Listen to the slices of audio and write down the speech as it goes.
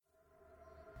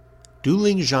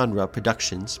Dueling Genre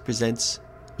Productions presents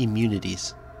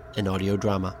Immunities, an audio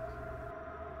drama.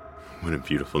 What a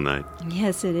beautiful night.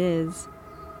 Yes, it is.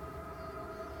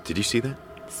 Did you see that?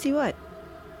 See what?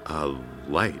 A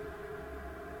light.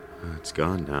 It's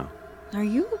gone now. Are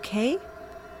you okay?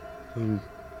 I'm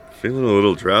feeling a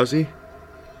little drowsy.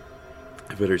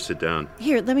 I better sit down.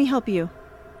 Here, let me help you.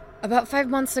 About 5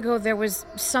 months ago, there was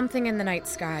something in the night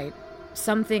sky.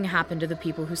 Something happened to the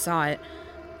people who saw it.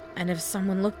 And if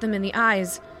someone looked them in the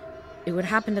eyes, it would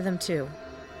happen to them too.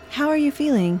 How are you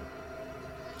feeling?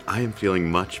 I am feeling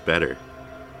much better.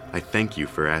 I thank you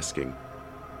for asking.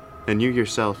 And you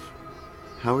yourself,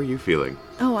 how are you feeling?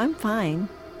 Oh, I'm fine.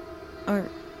 Or,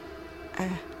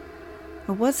 I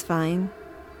was fine.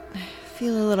 I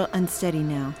feel a little unsteady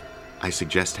now. I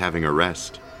suggest having a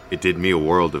rest. It did me a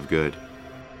world of good.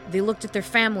 They looked at their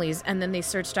families, and then they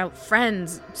searched out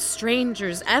friends,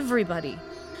 strangers, everybody.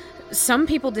 Some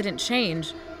people didn't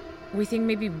change. We think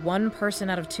maybe one person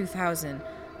out of 2,000.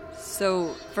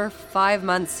 So, for 5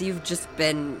 months, you've just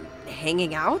been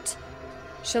hanging out?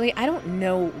 Shelly, I don't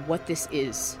know what this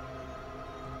is.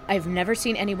 I've never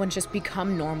seen anyone just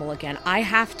become normal again. I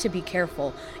have to be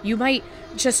careful. You might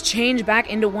just change back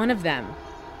into one of them.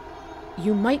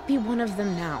 You might be one of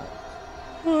them now.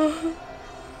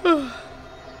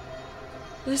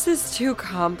 This is too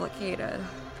complicated.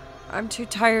 I'm too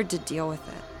tired to deal with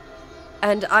it.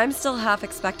 And I'm still half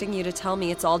expecting you to tell me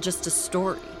it's all just a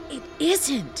story. It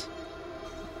isn't.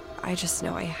 I just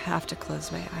know I have to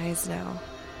close my eyes now.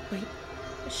 Wait,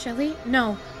 Shelly?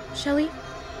 No. Shelly?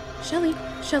 Shelly?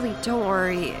 Shelly? Don't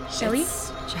worry. Shelly?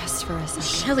 It's just for a second.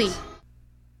 Shelly?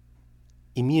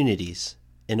 Immunities,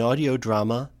 an audio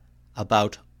drama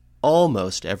about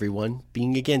almost everyone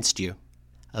being against you.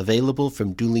 Available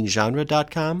from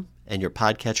duelinggenre.com and your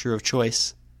podcatcher of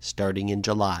choice starting in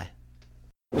July.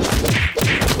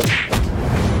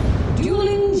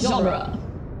 Dueling Genre.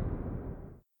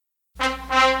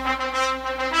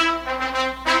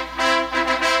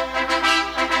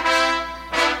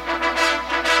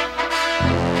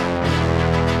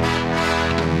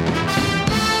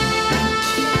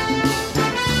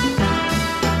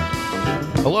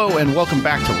 Hello and welcome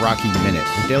back to Rocky Minute,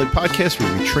 the daily podcast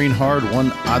where we train hard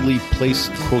one oddly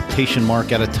placed quotation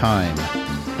mark at a time.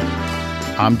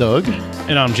 I'm Doug.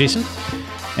 And I'm Jason.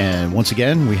 And once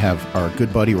again, we have our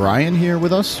good buddy Ryan here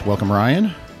with us. Welcome,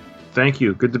 Ryan. Thank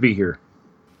you. Good to be here.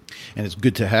 And it's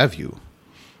good to have you.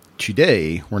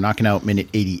 Today, we're knocking out minute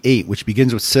 88, which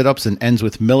begins with sit-ups and ends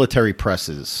with military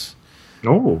presses.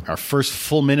 Oh, Our first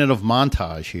full minute of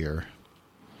montage here.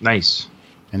 nice.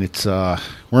 And it's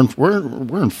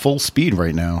we're in full speed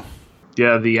right now.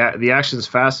 Yeah, the action's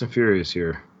fast and furious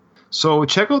here. So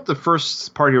check out the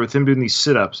first part here with him doing these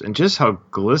sit-ups and just how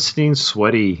glistening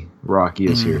sweaty Rocky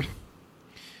is here.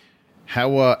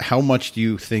 How much do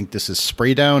you think this is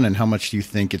spray down, and how much do you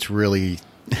think it's really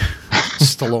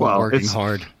Stallone working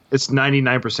hard? It's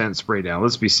 99% spray down.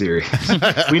 Let's be serious.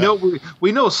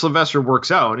 we know Sylvester works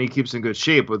out and he keeps in good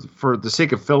shape, but for the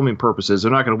sake of filming purposes,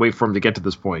 they're not going to wait for him to get to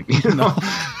this point. You know?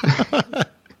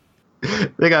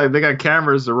 They got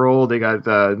cameras to roll. They got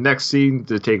the next scene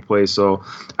to take place. So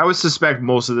I would suspect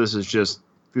most of this is just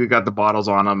they got the bottles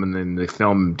on them, and then they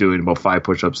film doing about 5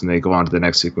 push-ups, and they go on to the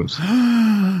next sequence.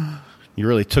 You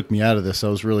really took me out of this. I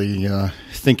was really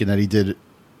thinking that he did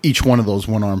each one of those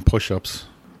one-arm push-ups.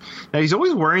 Now, he's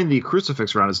always wearing the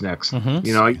crucifix around his neck. Mm-hmm.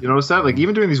 You know, you notice that? Like,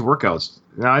 even during these workouts.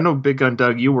 Now, I know Big Gun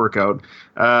Doug, you work out.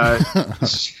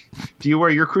 Do you wear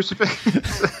your crucifix?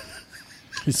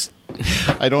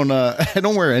 I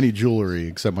don't wear any jewelry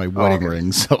except my wedding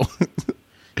ring. So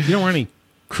you don't wear any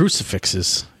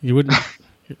crucifixes. You wouldn't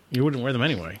wear them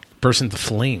anyway. Burst into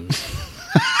flames.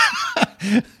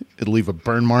 It'll leave a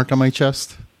burn mark on my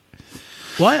chest.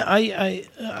 Well,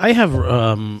 I have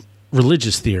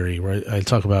religious theory where I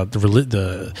talk about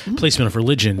the placement of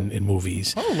religion in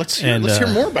movies. Oh, let's hear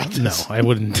more about this. No, I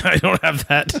wouldn't. I don't have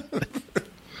that.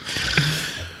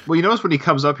 Well, you notice when he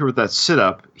comes up here with that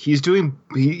sit-up, he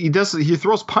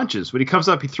throws punches. When he comes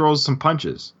up, he throws some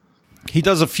punches. He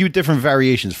does a few different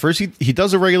variations. First, he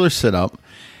does a regular sit-up,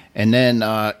 and then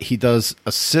he does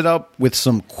a sit-up with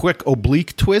some quick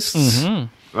oblique twists.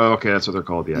 Mm-hmm. Oh, okay, that's what they're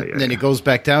called. Yeah. And then he goes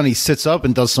back down, he sits up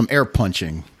and does some air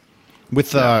punching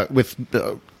with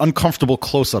uncomfortable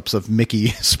close-ups of Mickey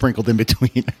sprinkled in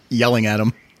between, yelling at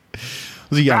him.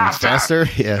 Was he yelling faster?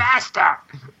 Yeah. Faster!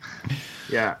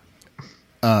 Yeah.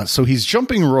 So he's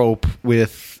jumping rope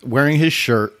with wearing his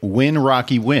shirt, Win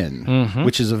Rocky Win,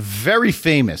 which is a very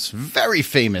famous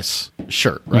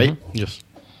shirt, right? Mm-hmm. Yes.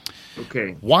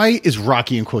 Okay. Why is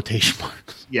Rocky in quotation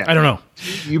marks? Yeah. I don't know.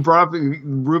 You brought up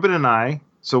Ruben and I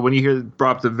So when you hear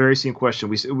brought up the very same question,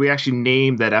 we actually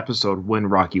named that episode "When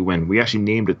Rocky Win." We actually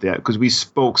named it that because we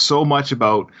spoke so much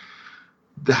about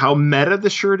how meta the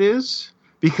shirt is,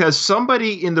 because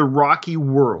somebody in the Rocky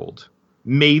world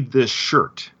made this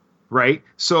shirt, right?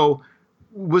 So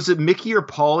was it Mickey or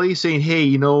Paulie saying, "Hey,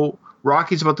 you know,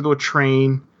 Rocky's about to go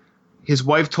train. His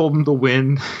wife told him to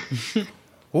win."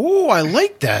 Oh, I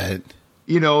like that.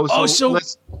 You know, so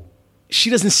she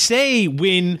doesn't say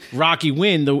 "win, Rocky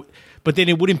win," though, but then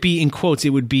it wouldn't be in quotes. It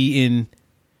would be in.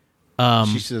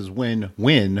 She says win,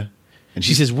 and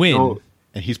she says win. Oh.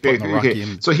 And he's putting the Rocky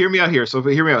in. So hear me out here.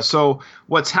 So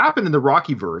what's happened in the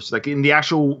Rocky verse, like in the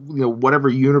actual, whatever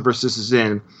universe this is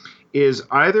in, is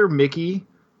either Mickey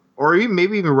or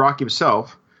maybe even Rocky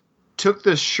himself took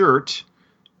this shirt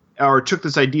or took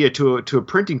this idea to a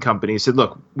printing company and said,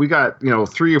 look, we got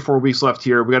 3 or 4 weeks left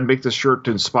here. We got to make this shirt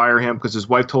to inspire him because his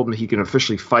wife told him he can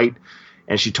officially fight,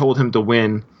 and she told him to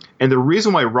win. And the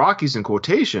reason why Rocky's in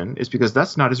quotation is because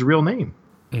that's not his real name.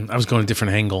 I was going a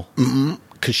different angle.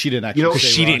 Because she didn't actually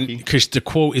say Rocky. Because the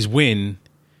quote is win.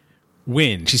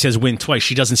 She says win twice.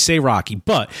 She doesn't say Rocky.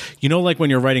 But like when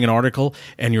you're writing an article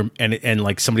and you're and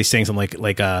like somebody's saying something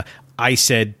like I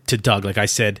said to Doug, like I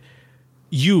said,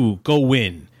 you go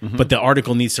win. Mm-hmm. But the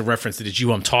article needs to reference that it's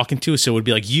you I'm talking to. So it would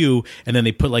be like you, and then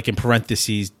they put like in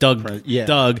parentheses Doug,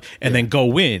 and then go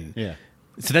win. Yeah.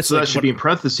 So that should be in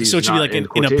parentheses. So it should be like in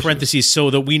a parentheses so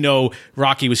that we know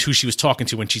Rocky was who she was talking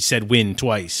to when she said win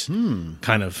twice.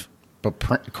 Kind of. But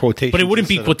quotation. But it wouldn't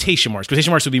be quotation marks.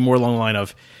 Quotation marks would be more along the line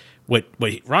of what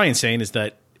Ryan's saying is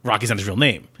that Rocky's not his real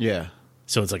name. Yeah.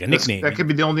 So it's like a nickname. That could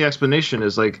be the only explanation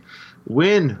is like,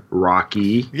 win,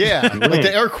 Rocky. Yeah, like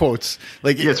the air quotes.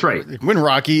 Like, that's right. Win,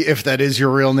 Rocky, if that is your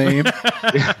real name.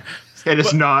 And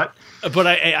it's not. But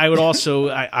I would also,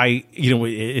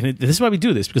 and this is why we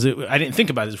do this, because I didn't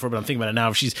think about this before, but I'm thinking about it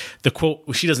now. She's the quote,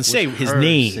 she doesn't say his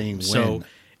name. So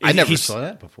I never saw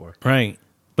that before. Right.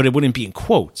 But it wouldn't be in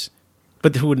quotes.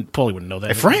 But Paulie wouldn't know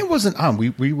that. If Ryan wasn't on,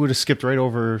 we would have skipped right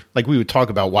over, like we would talk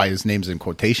about why his name's in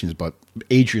quotations, but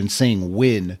Adrian saying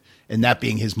win and that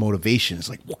being his motivation is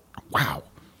like, wow,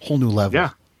 whole new level.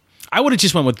 Yeah. I would have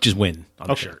just went with just win on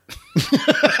the shirt.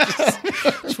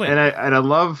 Just win. And I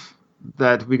love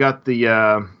that we got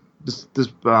the this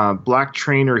black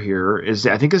trainer here.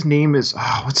 I think his name is,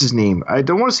 what's his name? I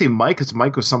don't want to say Mike because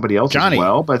Mike was somebody else Johnny. as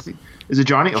well, but is it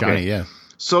Johnny? Okay. Johnny, yeah.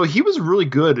 So he was really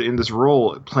good in this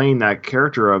role, playing that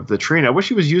character of the trainer. I wish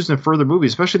he was used in further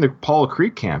movies, especially in the Apollo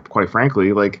Creed camp, quite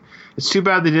frankly. Like, it's too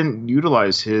bad they didn't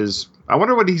utilize his... I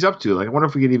wonder what he's up to. Like, I wonder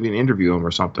if we could even interview him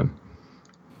or something.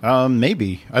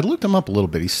 Maybe. I looked him up a little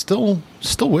bit. He's still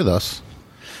with us.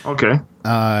 Okay.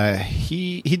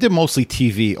 He did mostly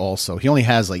TV also. He only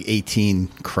has like 18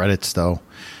 credits, though.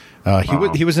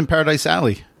 He was in Paradise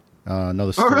Alley.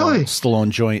 Another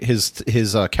Stallone joint.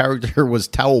 His character was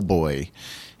Towel Boy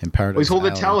in Paradise. He's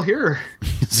holding Alley. a towel here.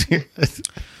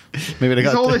 Maybe they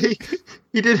got.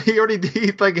 He did.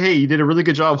 Hey, you did a really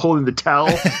good job holding the towel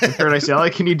in Paradise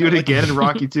Alley. Can you do it again in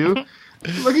Rocky 2?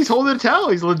 Look, he's holding a towel.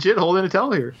 He's legit holding a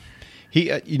towel here.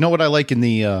 You know what I like in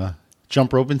the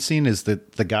jump roping scene is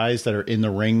that the guys that are in the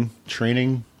ring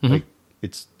training, like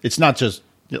it's not just.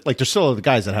 Like, there's still the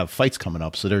guys that have fights coming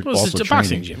up, so they're also it's a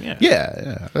boxing gym, yeah.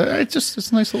 Yeah.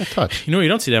 It's a nice little touch. You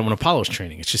don't see that when Apollo's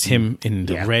training. It's just him in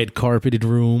the red carpeted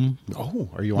room. Oh,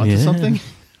 are you onto something?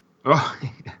 Oh,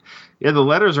 yeah. The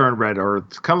letters are in red, or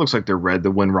it kind of looks like they're red.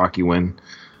 The Win Rocky Win.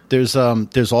 There's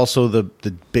also the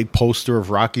big poster of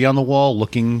Rocky on the wall,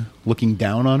 looking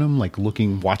down on him, like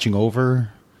watching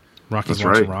over. Rocky's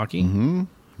watching Rocky. Mm-hmm.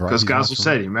 Because Gospel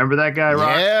said, you remember that guy,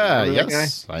 Rocky? Yeah,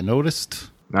 yes, I noticed.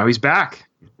 Now he's back.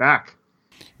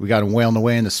 We got him wailing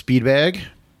away in the speed bag.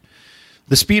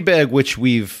 The speed bag, which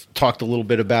we've talked a little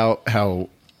bit about how,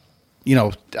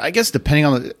 I guess depending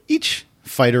on each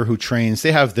fighter who trains,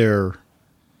 they have their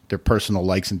personal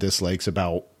likes and dislikes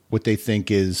about what they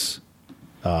think is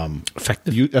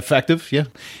effective, yeah.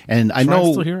 And I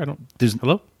know still here.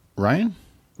 Hello, Ryan.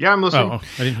 Yeah, I'm listening. Oh,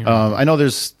 I didn't hear. I know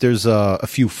there's a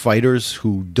few fighters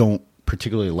who don't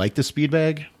particularly like the speed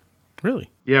bag. Really?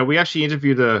 Yeah, we actually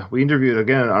interviewed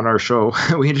again on our show.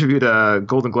 We interviewed a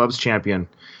Golden Gloves champion,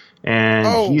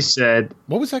 and he said,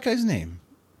 "What was that guy's name?"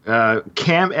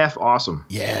 Cam F. Awesome.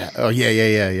 Yeah. Oh,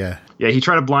 yeah. Yeah, he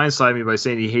tried to blindside me by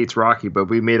saying he hates Rocky, but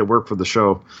we made it work for the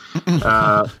show.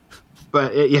 Yeah,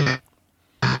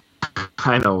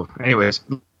 I know. Anyways,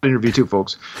 interview too,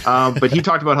 folks. But he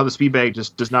talked about how the speed bag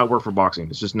just does not work for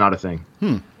boxing. It's just not a thing.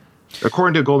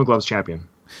 According to a Golden Gloves champion.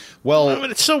 Well, I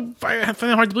find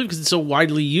it hard to believe because it's so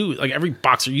widely used. Like, every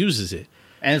boxer uses it.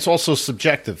 And it's also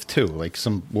subjective, too. Like,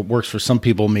 what works for some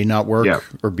people may not work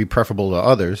or be preferable to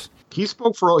others. He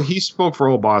spoke for old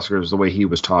Boskers the way he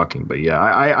was talking, but yeah,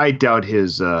 I doubt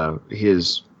his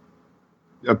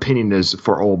opinion is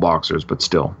for old boxers, but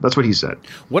still, that's what he said.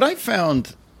 What I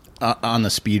found on the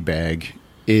speed bag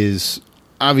is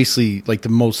obviously like the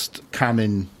most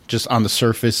common, just on the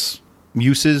surface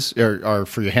uses are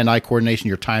for your hand-eye coordination,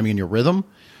 your timing, and your rhythm.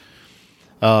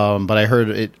 But I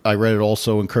read it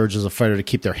also encourages a fighter to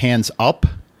keep their hands up.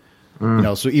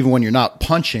 So even when you're not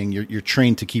punching, you're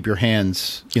trained to keep your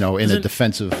hands, in a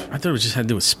defensive. I thought it just had to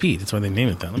do with speed. That's why they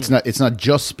named it that. It's not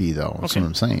just speed though. That's what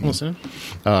I'm saying. Listen.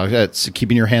 It's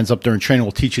keeping your hands up during training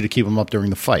will teach you to keep them up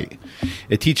during the fight.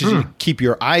 It teaches you to keep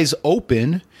your eyes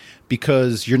open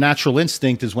because your natural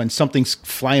instinct is when something's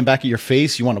flying back at your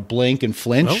face, you want to blink and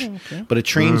flinch. Oh, okay. But it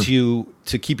trains you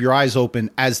to keep your eyes open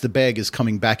as the bag is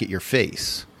coming back at your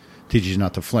face. Teaches you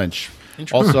not to flinch.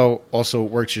 Also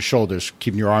works your shoulders,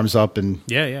 keeping your arms up and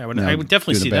I would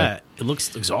definitely see that. It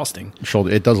looks exhausting.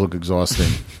 It does look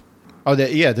exhausting.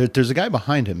 There's a guy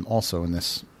behind him also in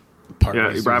this part.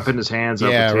 Yeah, wrapping his hands up.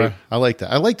 Yeah, right. I like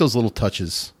that. I like those little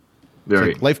touches.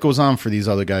 Very. Life goes on for these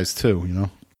other guys too,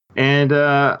 And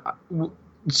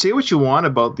say what you want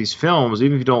about these films,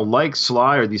 even if you don't like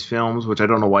Sly or these films, which I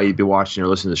don't know why you'd be watching or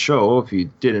listening to the show if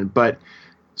you didn't, but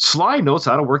Sly knows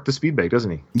how to work the speed bag, doesn't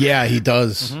he? Yeah, he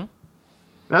does. Mm-hmm.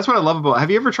 That's what I love about.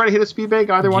 Have you ever tried to hit a speed bag?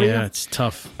 Either one of you? Yeah, it's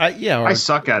tough. I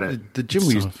suck at it. The gym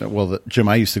the gym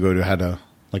I used to go to had a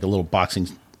little boxing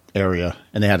area,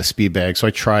 and they had a speed bag. So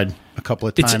I tried a couple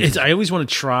of times. I always want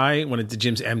to try when the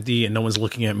gym's empty and no one's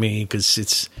looking at me because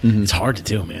it's hard to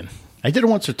do, man. I did it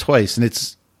once or twice,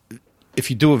 and if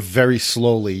you do it very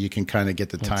slowly, you can kind of get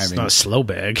the timing. It's not a slow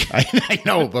bag. I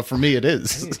know, but for me it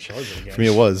is. For me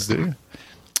it was.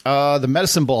 The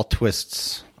medicine ball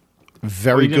twists.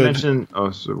 Very good. So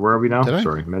where are we now?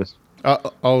 Sorry, medicine.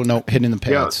 No, hidden in the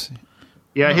pads.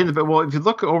 Yeah, hidden. Well, if you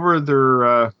look over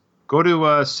their, go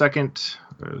to second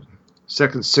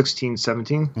 16,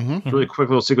 17. Mm-hmm. Really quick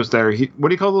little sequence there. What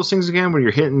do you call those things again? When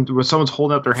you're hitting, when someone's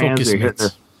holding up their hands, Focus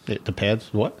mitts. The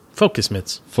pads. What? Focus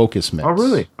mitts. Focus mitts. Oh,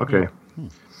 really? Okay.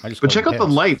 But check out the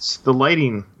lights, the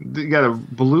lighting. You got a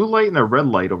blue light and a red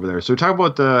light over there. So we're talking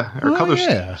about our color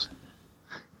schemes.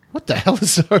 What the hell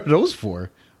are those for?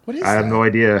 What is that? I have no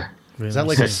idea. Is that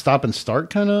like a stop and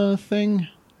start kind of thing?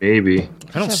 Maybe.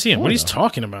 I don't see him. What are you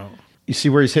talking about? You see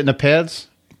where he's hitting the pads?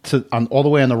 All the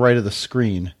way on the right of the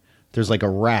screen, there's like a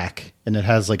rack, and it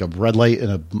has like a red light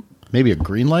and maybe a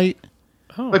green light.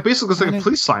 Oh. Like basically, it's like a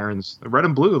police sirens, red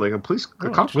and blue, like a police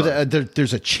cop.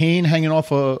 There's a chain hanging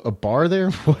off a bar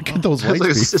there. What could those lights be?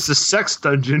 It's a sex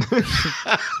dungeon.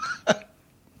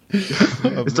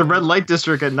 It's the red light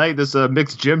district at night. This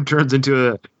mixed gym turns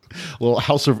into a little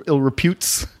house of ill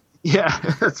reputes. Yeah,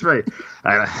 that's right.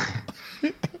 Rock,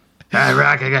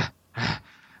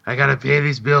 I gotta pay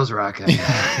these bills, Rock. You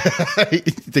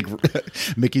think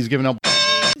Mickey's giving up?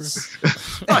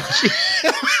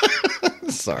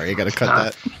 Sorry, I gotta cut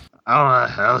that.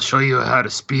 I'll show you how to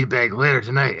speed bag later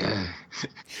tonight.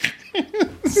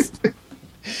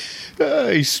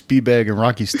 He's speed bagging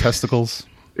Rocky's testicles.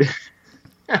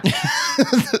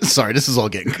 Sorry, this is all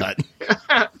getting cut.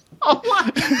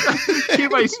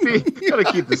 Keep my speed. You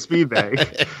gotta keep the speed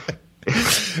bag.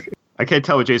 I can't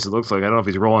tell what Jason looks like. I don't know if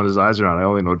he's rolling his eyes or not. I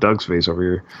only know Doug's face over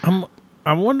here. I'm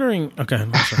wondering. Okay,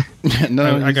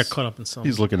 I got caught up in something.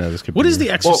 He's looking at his computer. What is the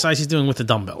exercise he's doing with the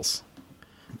dumbbells?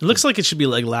 It looks like it should be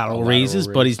like lateral raises,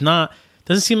 but he's not.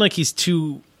 Doesn't seem like he's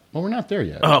too. Well, we're not there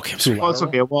yet. Oh, okay. Well, it's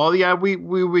okay. Well, yeah, we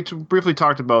briefly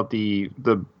talked about the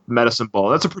medicine ball.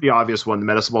 That's a pretty obvious one. The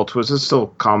medicine ball twist is still a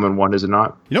common one, is it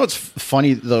not? You know what's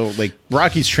funny though? Like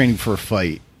Rocky's training for a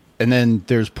fight, and then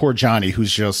there's poor Johnny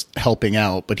who's just helping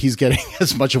out, but he's getting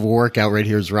as much of a workout right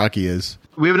here as Rocky is.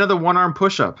 We have another one-arm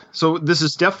push-up. So this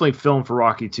is definitely filmed for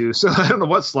Rocky too. So I don't know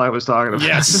what Sly was talking about.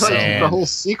 Yes, the whole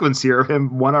sequence here of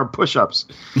him one-arm push-ups.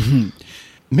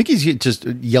 Mickey's just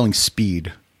yelling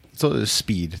speed. So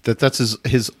speed. That's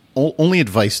his only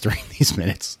advice during these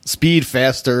minutes. Speed,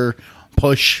 faster,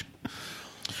 push.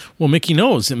 Well, Mickey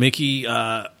knows that Mickey's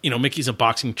a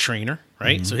boxing trainer,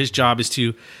 right? Mm-hmm. So his job is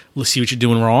to see what you're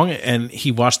doing wrong, and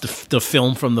he watched the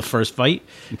film from the first fight,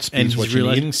 and he's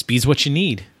realizing speed's what you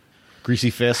need.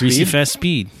 Greasy fast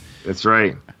speed. That's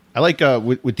right. I like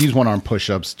with these one-arm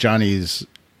push-ups, Johnny's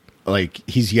like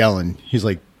he's yelling. He's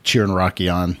like cheering Rocky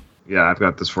on. Yeah, I've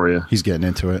got this for you. He's getting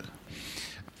into it.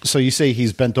 So you say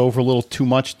he's bent over a little too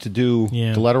much to do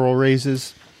the lateral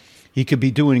raises. He could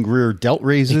be doing rear delt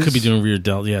raises. He could be doing rear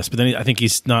delt, yes. But then I think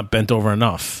he's not bent over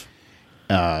enough.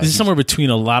 This is somewhere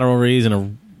between a lateral raise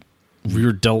and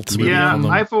rear delts. Yeah,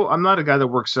 I'm not a guy that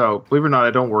works out. Believe it or not,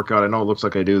 I don't work out. I know it looks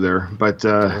like I do there, but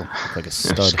like a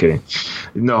stud. Just kidding.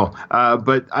 No,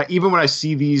 but even when I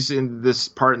see these in this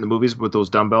part in the movies with those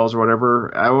dumbbells or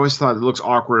whatever, I always thought it looks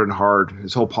awkward and hard.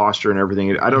 His whole posture and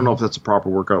everything. I don't know if that's a proper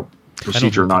workout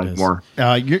procedure or not anymore.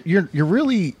 You're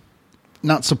really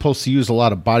not supposed to use a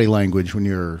lot of body language when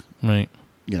you're right.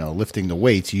 Lifting the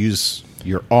weights. You use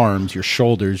your arms, your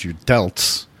shoulders, your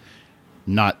delts,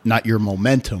 not your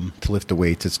momentum to lift the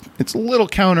weights. It's a little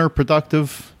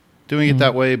counterproductive doing it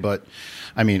that way, but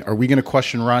I mean, are we going to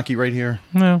question Rocky right here?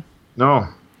 No.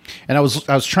 And I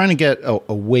was trying to get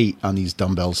a weight on these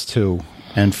dumbbells too,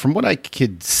 and from what I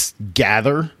could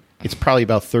gather, it's probably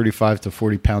about 35 to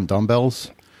 40 pound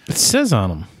dumbbells. It says on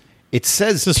them. It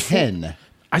says 10.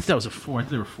 I thought it was a 4. I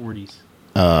thought they were 40s.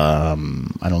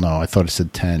 I don't know. I thought it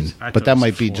said 10, but that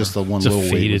might be just the one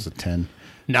little weight was a 10.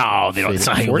 No, they don't. It's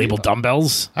not how you label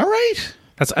dumbbells. All right.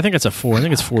 I think it's a 4. I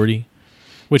think it's 40,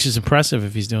 which is impressive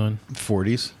if he's doing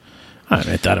 40s. I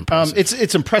mean, that impressive.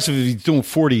 It's impressive if he's doing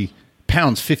 40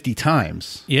 pounds 50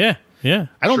 times. Yeah.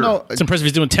 I don't know. It's impressive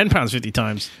if he's doing 10 pounds 50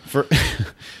 times. For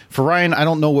Ryan, I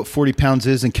don't know what 40 pounds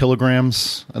is in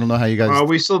kilograms. I don't know how you guys...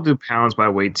 we still do pounds by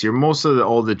weights here. Most of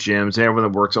all the gyms, everyone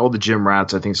that works, all the gym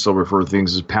rats, I think, still refer to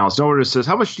things as pounds. No one says,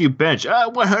 how much do you bench?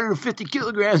 150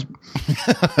 kilograms.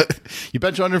 You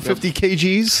bench 150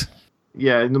 kgs?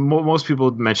 Yeah, most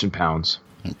people mention pounds.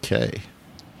 Okay.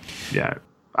 Yeah.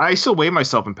 I still weigh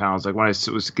myself in pounds. Like when I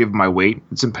was given my weight,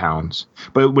 it's in pounds.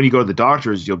 But when you go to the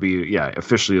doctors,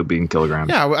 officially you'll be in kilograms.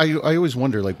 Yeah, I always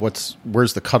wonder, like,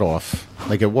 where's the cutoff?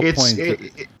 Like, at what point?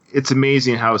 It's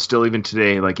amazing how still even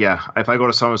today, like, yeah, if I go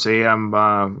to someone and say, hey, I'm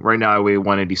right now I weigh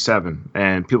 187,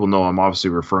 and people know I'm obviously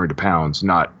referring to pounds,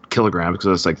 not kilograms, because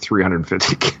that's like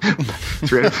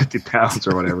 350 pounds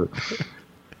or whatever.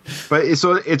 But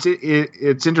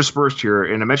it's interspersed here.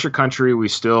 In a metric country, we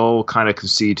still kind of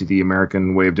concede to the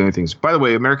American way of doing things. By the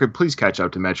way, America, please catch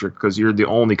up to metric because you're the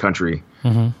only country.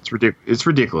 Mm-hmm. It's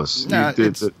ridiculous.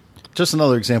 It's just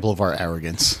another example of our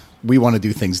arrogance. We want to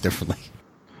do things differently.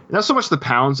 Not so much the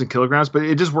pounds and kilograms, but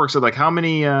it just works out like how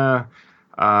many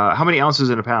ounces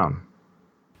in a pound?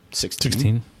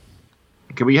 16.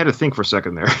 Okay, we had to think for a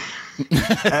second there.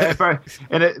 But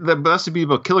that's to be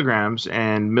about kilograms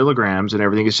and milligrams and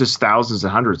everything. It's just thousands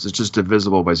and hundreds. It's just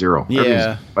divisible by 0.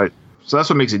 Yeah. So that's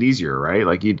what makes it easier, right?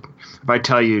 Like if I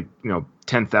tell you,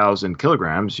 10,000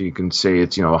 kilograms, you can say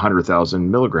it's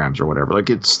 100,000 milligrams or whatever. Like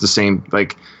it's the same.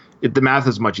 Like the math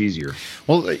is much easier.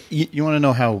 Well, you want to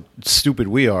know how stupid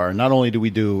we are. Not only do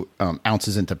we do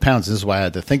ounces into pounds. This is why I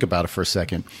had to think about it for a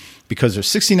second. Because there's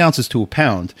 16 ounces to a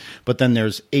pound, but then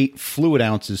there's 8 fluid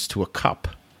ounces to a cup.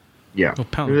 Yeah,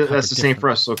 that's the same for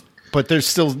us. So, but they're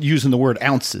still using the word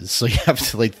ounces, so you have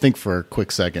to think for a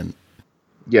quick second.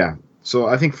 Yeah, so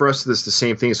I think for us that's the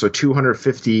same thing. So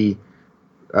 250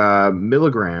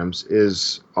 milligrams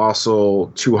is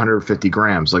also 250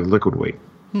 grams, like liquid weight.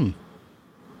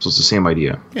 So it's the same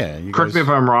idea. Yeah. Correct me if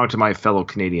I'm wrong to my fellow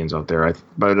Canadians out there.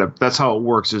 But that's how it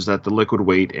works: is that the liquid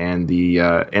weight and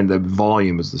the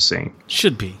volume is the same.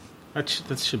 Should be. That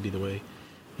should be the way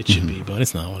it should be, but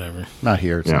it's not. Whatever. Not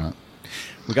here. It's not.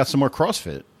 We got some more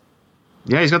CrossFit.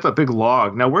 Yeah, he's got that big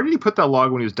log. Now, where did he put that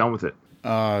log when he was done with it?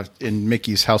 In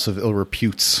Mickey's House of Ill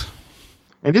Reputes.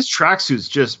 And his tracksuit's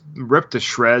just ripped to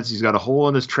shreds. He's got a hole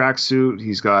in his tracksuit.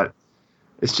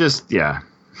 It's just, yeah.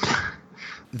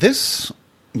 This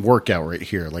workout right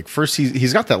here, like first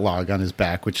he's got that log on his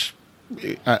back, which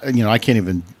I can't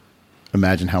even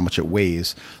imagine how much it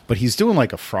weighs, but he's doing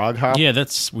like a frog hop. Yeah,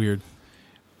 that's weird.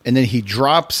 And then he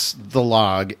drops the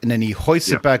log and then he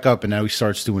hoists it back up and now he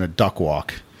starts doing a duck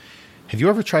walk. Have you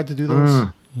ever tried to do those?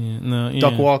 Yeah, no,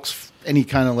 duck walks, any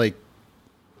kind of like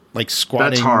squatting,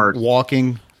 that's hard.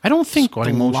 Walking. I don't think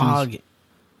the motions. log,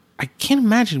 I can't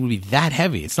imagine it would be that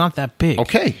heavy. It's not that big.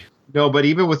 Okay. No, but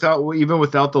even without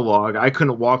the log, I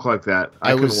couldn't walk like that.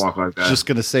 I couldn't walk like that. Just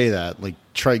gonna say that. Like,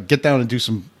 get down and do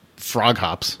some frog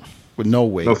hops with no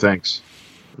weight. No thanks.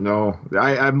 No,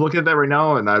 I'm looking at that right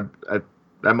now, and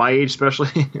at my age,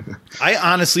 especially. I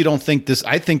honestly don't think this.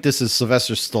 I think this is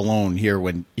Sylvester Stallone here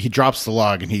when he drops the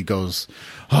log and he goes,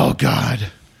 "Oh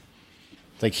God!"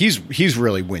 Like he's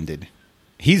really winded.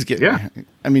 He's getting. Yeah.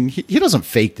 I mean, he doesn't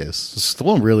fake this.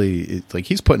 Stallone really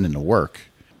he's putting in the work.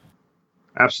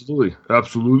 Absolutely.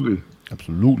 And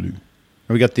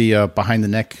we got the behind the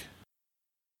neck,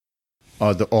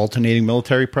 the alternating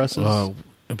military presses.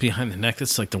 Behind the neck,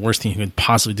 that's like the worst thing you could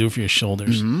possibly do for your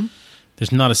shoulders. Mm-hmm.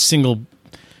 There's not a single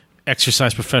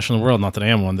exercise professional in the world, not that I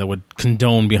am one, that would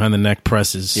condone behind the neck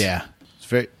presses. Yeah, it's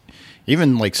very.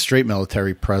 Even like straight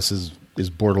military presses is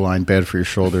borderline bad for your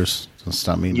shoulders. Doesn't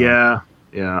stop me. Yeah,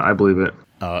 Yeah, I believe it.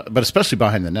 But especially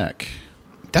behind the neck.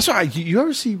 That's why you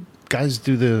ever see guys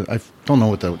do I don't know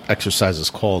what the exercise is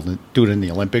called, do it in the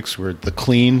Olympics where the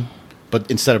clean, but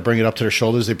instead of bringing it up to their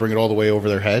shoulders, they bring it all the way over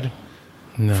their head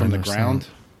from the ground.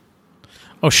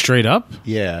 Oh, straight up?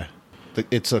 Yeah.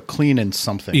 It's a clean and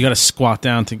something. You got to squat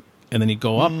down and then you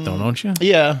go up, don't you?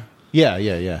 Yeah.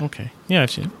 Yeah. Okay. Yeah,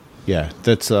 I've seen it. Yeah,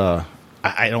 that's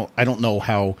I don't know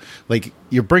how, like,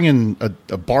 you're bringing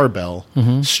a barbell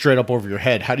straight up over your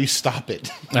head. How do you stop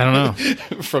it? I don't know.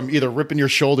 From either ripping your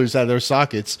shoulders out of their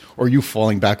sockets or you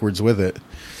falling backwards with it.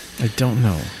 I don't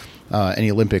know.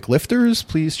 Any Olympic lifters,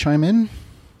 please chime in.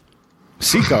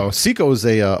 Seiko is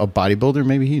a bodybuilder.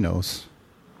 Maybe he knows.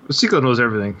 Seiko knows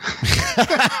everything.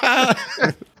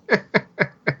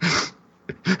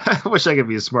 I wish I could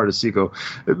be as smart as Seiko.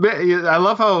 I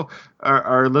love how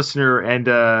our listener and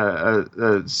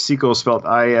Seiko spelled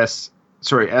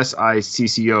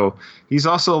SICCO. He's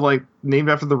also like named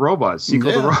after the robot,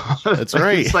 Seiko the robot. That's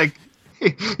right. He's like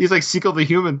Seiko the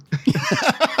human.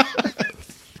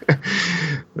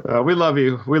 We love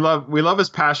you. We love his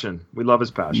passion. We love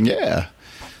his passion. Yeah.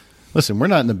 Listen, we're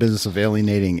not in the business of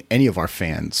alienating any of our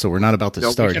fans, so we're not about to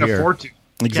start here. We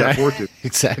can afford to.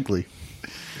 Exactly.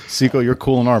 Seiko, you're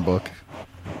cool in our book.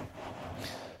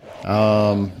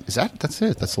 That's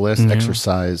it? That's the last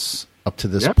exercise up to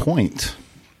this point.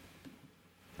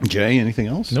 Jay, anything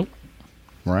else? Nope.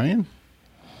 Ryan?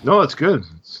 No, that's good.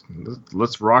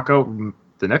 Let's rock out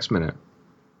the next minute.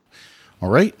 All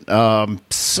right.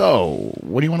 So,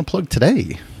 what do you want to plug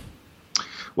today?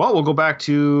 Well, we'll go back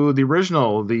to the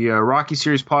original, the Rocky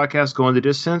Series podcast, Going the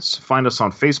Distance. Find us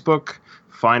on Facebook.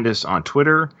 Find us on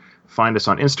Twitter. Find us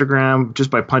on Instagram just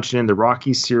by punching in the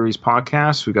Rocky Series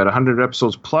podcast. We've got 100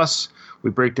 episodes plus.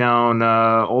 We break down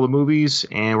all the movies,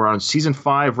 and we're on season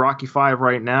 5, Rocky 5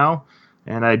 right now.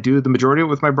 And I do the majority of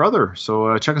it with my brother.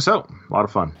 So check us out. A lot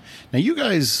of fun. Now, you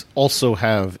guys also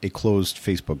have a closed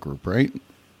Facebook group, right?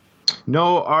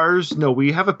 No,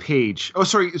 we have a page. Oh,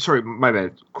 sorry, my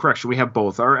bad. Correction, we have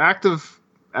both. Our active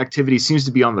activity seems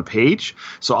to be on the page,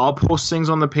 so I'll post things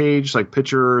on the page like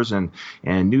pictures and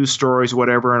news stories,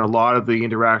 whatever, and a lot of the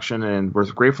interaction, and we're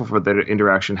grateful for that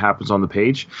interaction, happens on the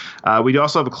page. We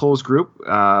also have a closed group.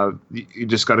 You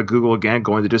just got to Google again,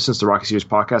 Going the Distance, the Rocky Series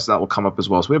podcast. That will come up as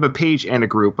well. So we have a page and a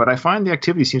group, but I find the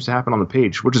activity seems to happen on the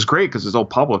page, which is great because it's all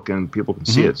public and people can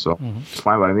see it, so it's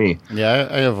fine by me. Yeah,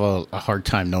 I have a hard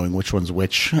time knowing which one's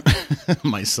which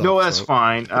myself. No, that's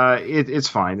fine. It's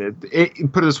fine. Put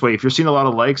it this way, if you're seeing a lot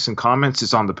of likes and comments,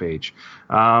 it's on the page.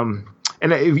 And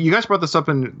if you guys brought this up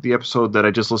in the episode that I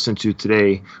just listened to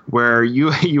today, where you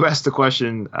asked the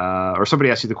question, or somebody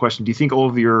asked you the question, do you think all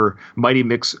of your Mighty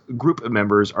Mix group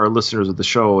members are listeners of the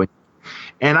show?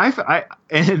 And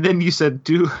and then you said,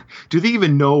 do they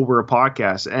even know we're a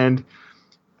podcast? And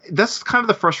that's kind of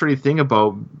the frustrating thing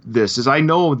about this is I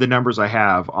know the numbers I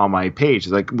have on my page.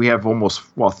 Like we have almost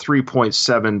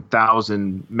 3.7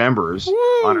 thousand members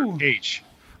on our page.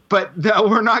 But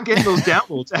we're not getting those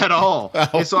downloads at all.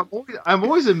 And so I'm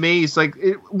always amazed. Like,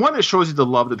 it shows you the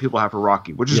love that people have for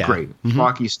Rocky, which is great.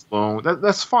 Rocky, Stallone,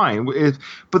 that's fine.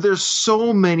 But there's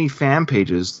so many fan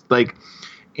pages, like,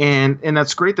 and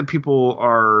that's great that people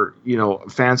are,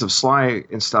 fans of Sly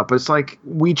and stuff. But it's like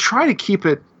we try to keep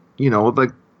it,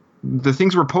 like the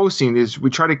things we're posting is we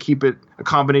try to keep it a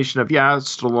combination of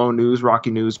Stallone news,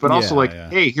 Rocky news, but also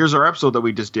hey, here's our episode that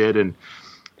we just did, and.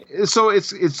 So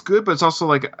it's good, but it's also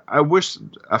like I wish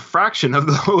a fraction of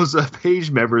those page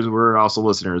members were also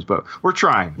listeners, but we're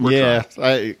trying. We're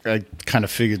trying. I kind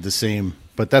of figured the same,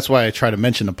 but that's why I try to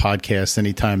mention the podcast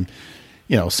anytime,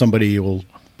 somebody will,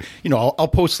 I'll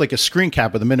post like a screen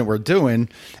cap of the minute we're doing,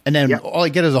 and then all I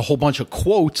get is a whole bunch of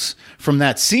quotes from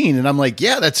that scene, and I'm like,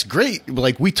 yeah, that's great.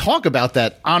 Like we talk about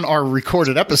that on our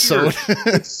recorded episode.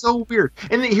 It's so weird.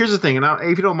 And then here's the thing, and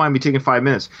if you don't mind me taking 5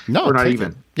 minutes, we're not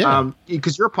even. Yeah.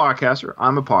 Because you're a podcaster,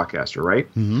 I'm a podcaster, right?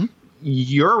 Mm-hmm.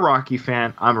 You're a Rocky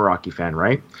fan, I'm a Rocky fan,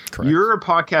 right? Correct. You're a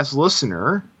podcast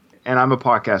listener, and I'm a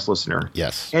podcast listener.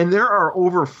 Yes. And there are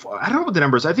over, I don't know what the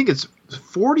number is, I think it's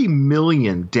 40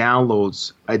 million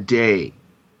downloads a day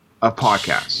of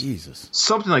podcasts. Jesus.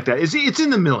 Something like that. It's in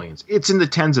the millions. It's in the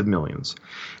tens of millions.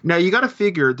 Now, you got to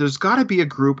figure there's got to be a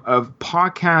group of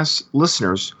podcast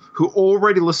listeners who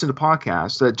already listen to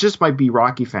podcasts that just might be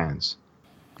Rocky fans.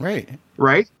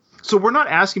 Right? So we're not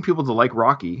asking people to like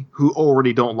Rocky who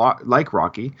already don't like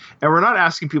Rocky, and we're not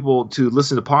asking people to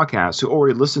listen to podcasts who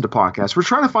already listen to podcasts. We're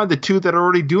trying to find the two that are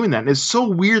already doing that, and it's so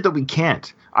weird that we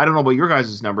can't. I don't know about your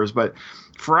guys' numbers, but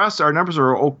for us, our numbers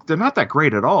they're not that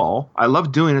great at all. I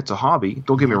love doing it. It's a hobby.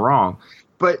 Don't get me wrong.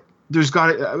 But there's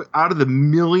got out of the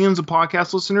millions of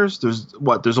podcast listeners,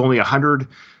 there's only 100,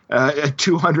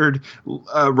 200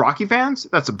 Rocky fans.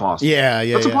 That's impossible. Yeah.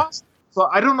 That's impossible. So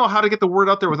I don't know how to get the word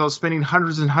out there without spending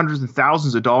hundreds and hundreds and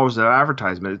thousands of dollars of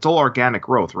advertisement. It's all organic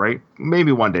growth, right?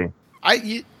 Maybe one day.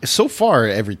 So far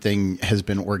everything has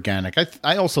been organic.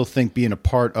 I also think being a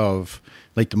part of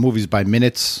like the Movies by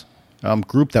Minutes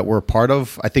group that we're a part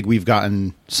of, I think we've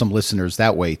gotten some listeners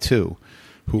that way too,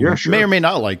 who may or may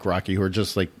not like Rocky, who are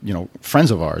just like,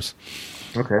 friends of ours.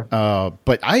 Okay.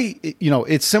 But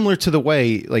it's similar to the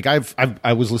way, like I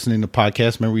was listening to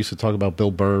podcasts. Remember we used to talk about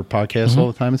Bill Burr podcasts all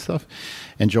the time and stuff,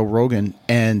 and Joe Rogan.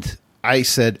 And I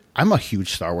said, I'm a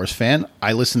huge Star Wars fan.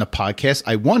 I listen to podcasts.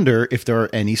 I wonder if there are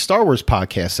any Star Wars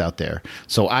podcasts out there.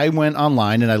 So I went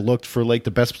online and I looked for like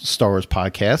the best Star Wars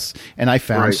podcasts, and I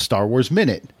found Star Wars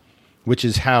Minute, which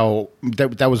is how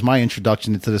that was my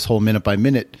introduction into this whole minute by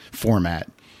minute format.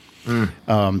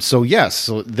 So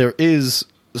there is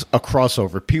a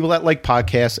crossover. People that like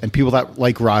podcasts and people that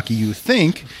like Rocky, you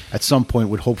think at some point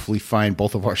would hopefully find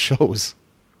both of our shows.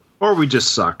 Or we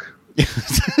just suck.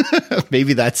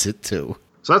 Maybe that's it too.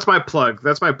 So that's my plug.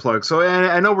 So and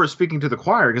I know we're speaking to the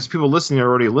choir because people listening are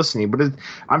already listening, but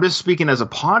I'm just speaking as a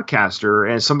podcaster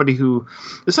and somebody who,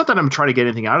 it's not that I'm trying to get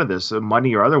anything out of this,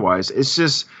 money or otherwise. It's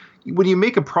just, when you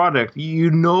make a product,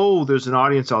 there's an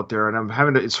audience out there,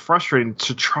 and it's frustrating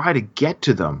to try to get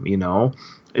to them,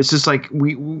 It's just like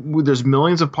there's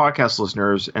millions of podcast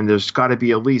listeners, and there's got to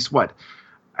be at least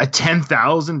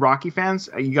 10,000 Rocky fans.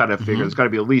 You got to figure there's got to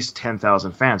be at least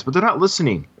 10,000 fans, but they're not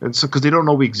listening. It's because they don't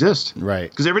know we exist. Right.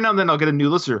 Because every now and then I'll get a new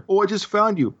listener. Oh, I just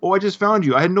found you.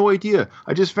 I had no idea.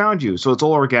 I just found you. So it's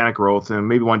all organic growth, and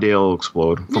maybe one day it'll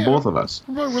explode for both of us.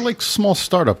 We're like a small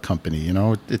startup company.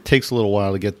 It takes a little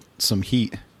while to get some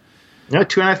heat. Yeah,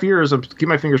 2.5 years. I'm keep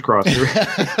my fingers crossed.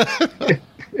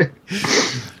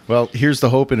 Well, here's the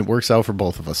hope, and it works out for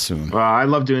both of us soon. I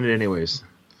love doing it anyways.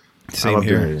 Same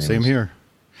here.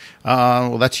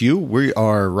 Well, that's you. We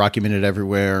are Rocky Minute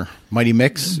everywhere. Mighty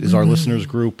Mix is our listeners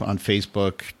group on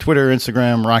Facebook, Twitter,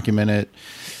 Instagram, Rocky Minute.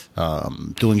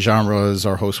 Dueling Genre is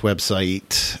our host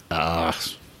website. I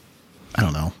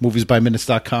don't know.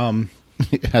 Moviesbyminutes.com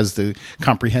has the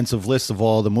comprehensive list of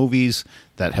all the movies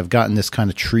that have gotten this kind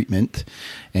of treatment.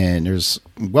 And there's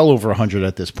well over 100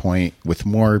 at this point, with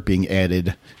more being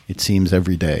added, it seems,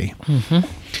 every day.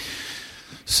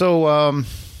 So,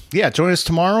 join us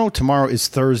tomorrow. Tomorrow is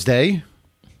Thursday.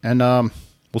 And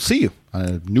we'll see you on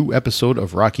a new episode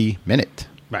of Rocky Minute.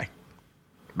 Bye.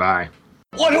 Bye.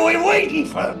 What are we waiting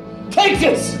for? Take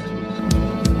this!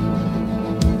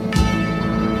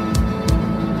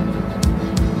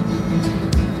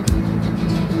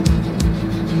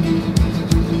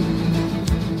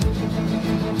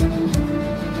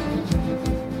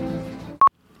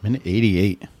 Minute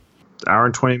 88. Hour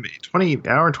and 20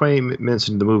 minutes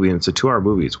into the movie, and it's a 2-hour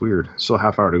movie. It's weird. Still a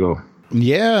half hour to go.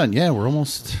 Yeah, we're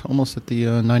almost at the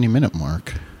 90-minute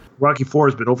mark. Rocky IV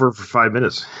has been over for 5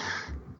 minutes.